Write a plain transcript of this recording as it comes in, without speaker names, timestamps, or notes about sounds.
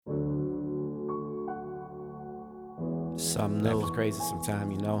Something new. Life is crazy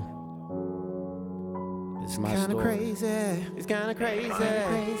sometimes, you know. It's my kinda story. crazy. It's kinda crazy.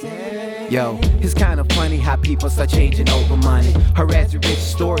 Yo, it's kinda funny how people start changing over money. Harass the rich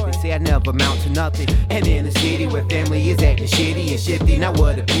story, they say I never amount to nothing. And in a city where family is acting shitty and shifty, now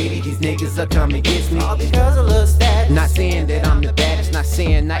what a pity, these niggas are coming against me. All because of little status. Not saying that I'm the baddest, not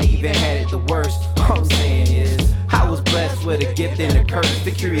saying I even had it the worst. All I'm saying is, I was blessed with a gift and a curse.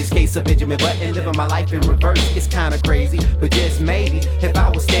 The curious case of Benjamin Button, living my life in reverse. It's kinda crazy, but just maybe, if I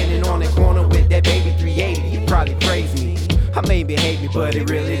was standing on the corner with that baby 380, you'd probably praise me. Or maybe hate me, but it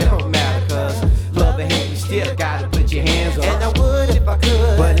really don't matter, cause love and hate, you still gotta put your hands on. And I would if I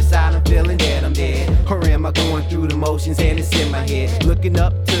could, But inside I'm feeling that I'm dead. Or am I going through the motions and it's in my head? Looking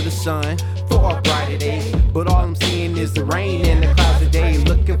up to the sun for a brighter day, but all I'm seeing is the rain and the clouds of day.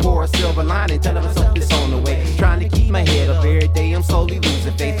 Looking for a silver lining, telling myself it's on the way. Trying to keep my head up every day, I'm slowly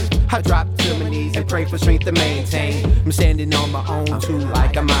losing faith. I drop to my knees and pray for strength to maintain. I'm standing on my own too,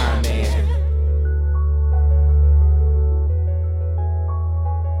 like I'm Iron Man.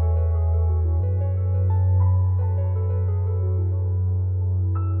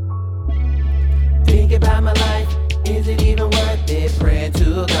 think about my life, is it even worth it? Praying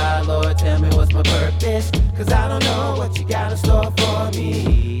to God, Lord, tell me what's my purpose. Cause I don't know what you got in store for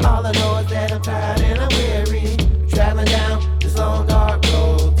me. All I know is that I'm tired and I'm weary, traveling down this long dark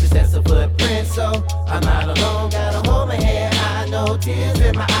road to set some footprints. So I'm not alone, gotta hold my head. I know tears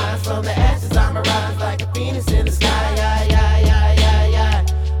in my eyes, from the ashes I'ma rise like a phoenix in the sky. Yeah, yeah, yeah, yeah, yeah.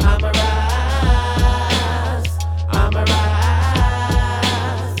 I'ma rise, I'ma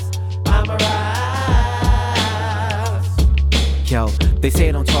rise, I'ma rise. Yo, they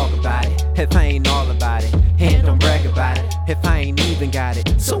say don't talk about it if I ain't all about it, and don't brag about it if I ain't even got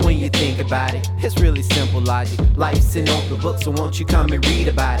it. So when you think about it, it's really simple logic. Life's an open book, so won't you come and read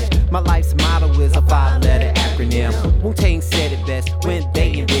about it? My life's motto is a 5-letter acronym. Wu-Tang said it best when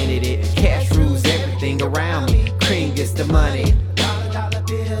they invented it. Cash rules everything around me, cream gets the money. Dollar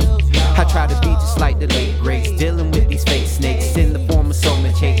bills, y'all. I try to be just like the late greats, dealing with these fake snakes in the form of so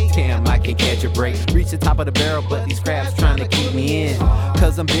much hate. Damn, I can catch a break. Reach the top of the barrel, but these crabs trying to keep me in.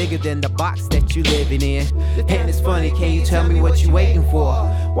 Cause I'm bigger than the box that you living in. And it's funny, can you tell me what you waiting for?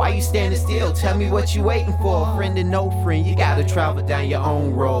 Why you standing still? Tell me what you waiting for. Friend and no friend, you gotta travel down your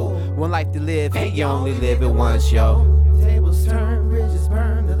own road. One life to live, and you only live it once, yo. Tables turn, bridges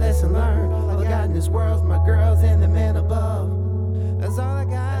burn, the lesson learned. All I got in this world's my girls and the men above. That's all I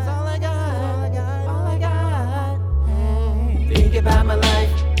got, that's all I got, all I got, all I got. Hey. Think about my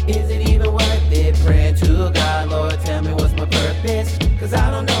life, is it even worth it? Praying to God, Lord, tell me what's my purpose. Cause I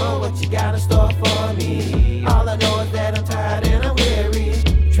don't know what you got in store for me. All I know is that I'm tired and I'm weary,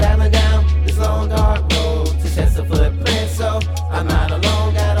 traveling down this long dark road to set some footprints. So I'm not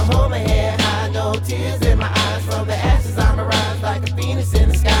alone, gotta hold my head high. No tears in my eyes, from the ashes I'ma rise like a phoenix in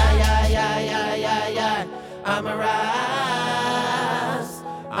the sky. Yeah, yeah, yeah, yeah, yeah. I'ma rise,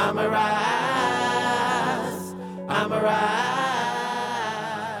 I'ma rise.